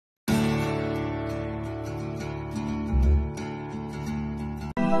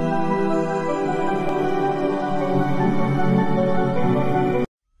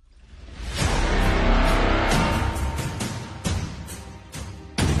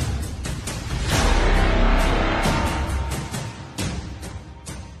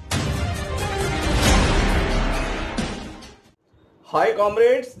Hi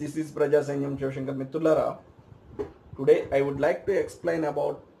comrades, this is PRAJASYNYAM Shivashankar Mittulara. Today I would like to explain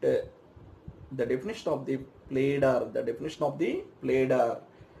about the definition of the pleader.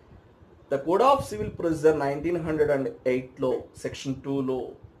 The Code of Civil Procedure 1908 law, section 2 law,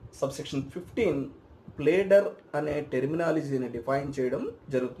 subsection 15 pleader అనే టెర్మినాలజీని define చేయడం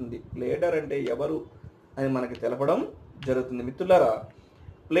జరుగుతుంది. Pleader అంటే ఎవరు అని మనకి తెలపడం జరుగుతుంది. మిత్రులారా,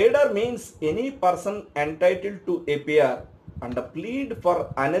 pleader means any person entitled to appear and plead for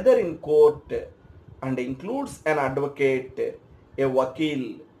another in court and includes an advocate, a vakil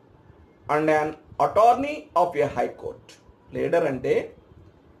and an attorney of a high court. Pleader అంటే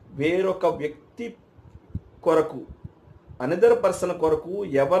వేరొక వ్యక్తి కొరకు, అనదర్ పర్సన్ కొరకు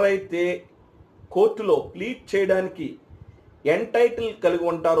ఎవరైతే కోర్టులో ప్లీడ్ చేయడానికి ఎంటైటిల్ కలిగి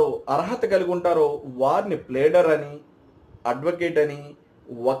ఉంటారో, అర్హత కలిగి ఉంటారో వారిని ప్లేడర్ అని, అడ్వకేట్ అని,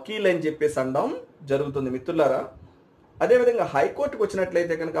 వకీల్ అని చెప్పేసి అనడం జరుగుతుంది. మిత్రులారా, అదేవిధంగా హైకోర్టుకు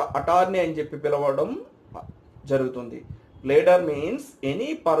వచ్చినట్లయితే కనుక అటార్నీ అని చెప్పి పిలవడం జరుగుతుంది. Pleader means any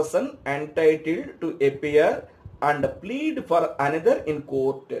person entitled to appear and plead for another in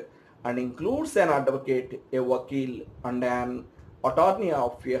court and includes an advocate, A Vakeel and an attorney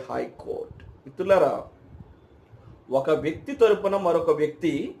of A high court. మిత్రులారా, ఒక వ్యక్తి తరపున మరొక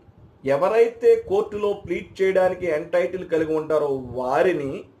వ్యక్తి ఎవరైతే కోర్టులో ప్లీడ్ చేయడానికి ఎంటైటిల్ కలిగి ఉంటారో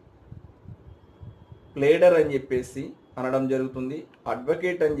వారిని ప్లేడర్ అని చెప్పేసి అనడం జరుగుతుంది,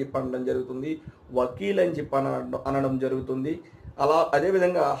 అడ్వకేట్ అని చెప్పి అనడం జరుగుతుంది, వకీల్ అని చెప్పి అనడం జరుగుతుంది.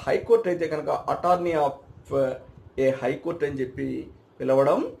 అదేవిధంగా హైకోర్టు అయితే కనుక అటార్నీ ఆఫ్ ఏ హైకోర్ట్ అని చెప్పి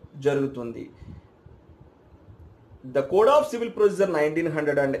పిలవడం జరుగుతుంది. The code of civil procedure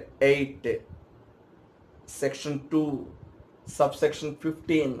 1908 section 2 subsection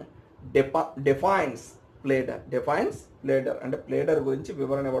 15 defines pleader అంటే ప్లేడర్ గురించి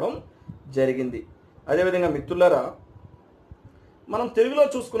వివరణ ఇవ్వడం జరిగింది. అదేవిధంగా మిత్రులారా, మనం తెలుగులో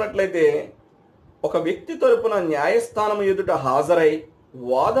చూసుకున్నట్లయితే ఒక వ్యక్తి తరపున న్యాయస్థానం ఎదుట హాజరై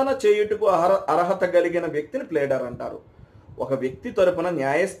వాదన చేయుటకు అర్హత కలిగిన వ్యక్తిని ప్లేడర్ అంటారు. ఒక వ్యక్తి తరపున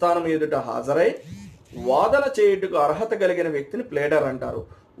న్యాయస్థానం ఎదుట హాజరై వాదన చేయుటకు అర్హత కలిగిన వ్యక్తిని ప్లేడర్ అంటారు.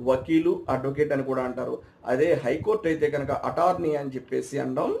 వకీలు, అడ్వకేట్ అని కూడా అంటారు. అదే హైకోర్టు అయితే కనుక అటార్నీ అని చెప్పేసి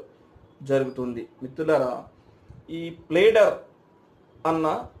అనడం జరుగుతుంది. మిత్రులారా, ఈ ప్లేడర్ అన్న,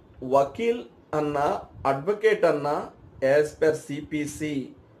 వకీల్ అన్న, అడ్వకేట్ అన్న as per CPC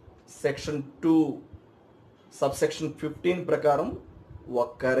section 2 subsection 15 ప్రకారం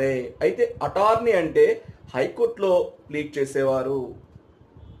ఒక్కరే. అయితే అటార్నీ అంటే హైకోర్టులో ప్లీడ్ చేసేవారు.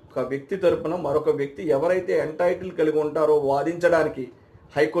 ఒక వ్యక్తి తరపున మరొక వ్యక్తి ఎవరైతే ఎంటైటిల్ కలిగి ఉంటారో వాదించడానికి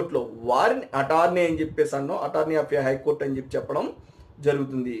హైకోర్టులో వారిని అటార్నీ అని చెప్పేసి అన్నాం, అటార్నీ ఆఫ్ ఏ హైకోర్టు అని చెప్పి చెప్పడం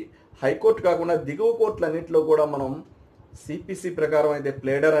జరుగుతుంది. హైకోర్టు కాకుండా దిగువ కోర్టులన్నింటిలో కూడా మనం సిపిసి ప్రకారం అయితే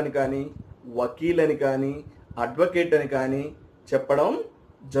ప్లేడర్ అని కానీ, వకీల్ అని కానీ, అడ్వకేట్ అని కానీ చెప్పడం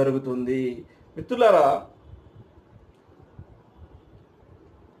జరుగుతుంది. మిత్రులారా,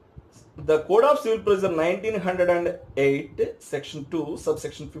 the Code of Civil Procedure 1908 section 2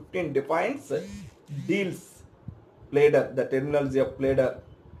 subsection 15 defines deals pleader, the terminology of pleader.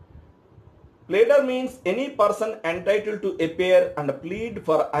 Pleader means any person entitled to appear and plead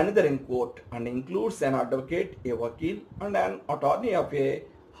for another in court and includes an advocate, a vakil and an attorney of a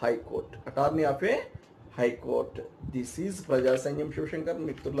high court. Attorney of a high court. This is PRAJASYNYAM Shivashankar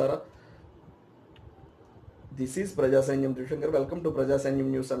Mittulara. This is PRAJASYNYAM Shivashankar. Welcome to PRAJASYNYAM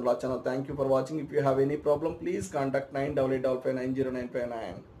News and Law channel. Thank you for watching. If you have any problem, please contact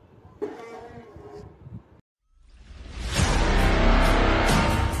 9885590959.